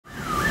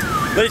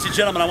Ladies and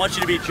gentlemen, I want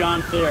you to meet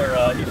John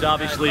Thayer. He's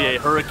obviously a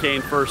hurricane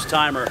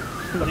first-timer,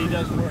 but he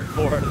does work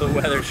for the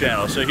Weather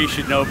Channel, so he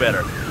should know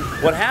better.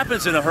 What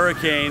happens in a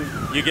hurricane,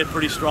 you get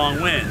pretty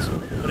strong winds.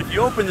 But if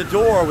you open the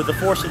door with the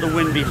force of the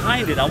wind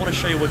behind it, I want to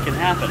show you what can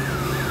happen.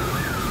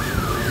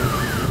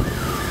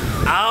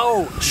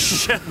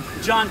 Ouch!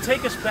 John,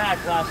 take us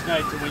back last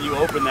night to when you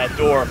opened that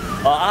door.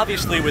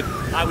 Obviously with,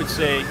 I would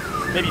say,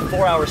 maybe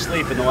 4 hours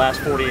sleep in the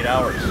last 48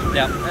 hours.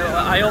 Yeah,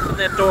 I opened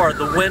that door.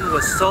 The wind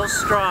was so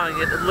strong,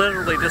 it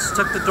literally just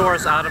took the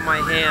doors out of my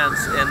hands,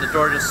 and the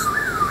door just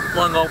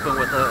flung open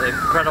with an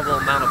incredible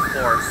amount of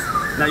force.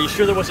 Now, you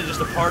sure there wasn't just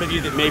a part of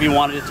you that maybe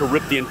wanted it to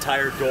rip the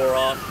entire door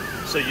off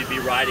so you'd be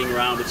riding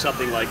around with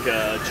something like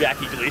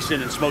Jackie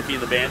Gleason and Smokey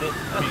and the Bandit?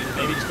 I mean,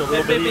 maybe just a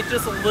little bit? Maybe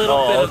just a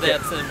little bit of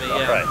that's in me,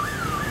 yeah. All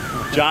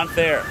right. John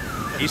Thayer,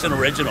 he's an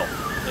original.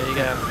 There you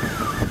go.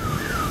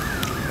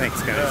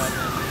 Thanks,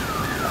 guys.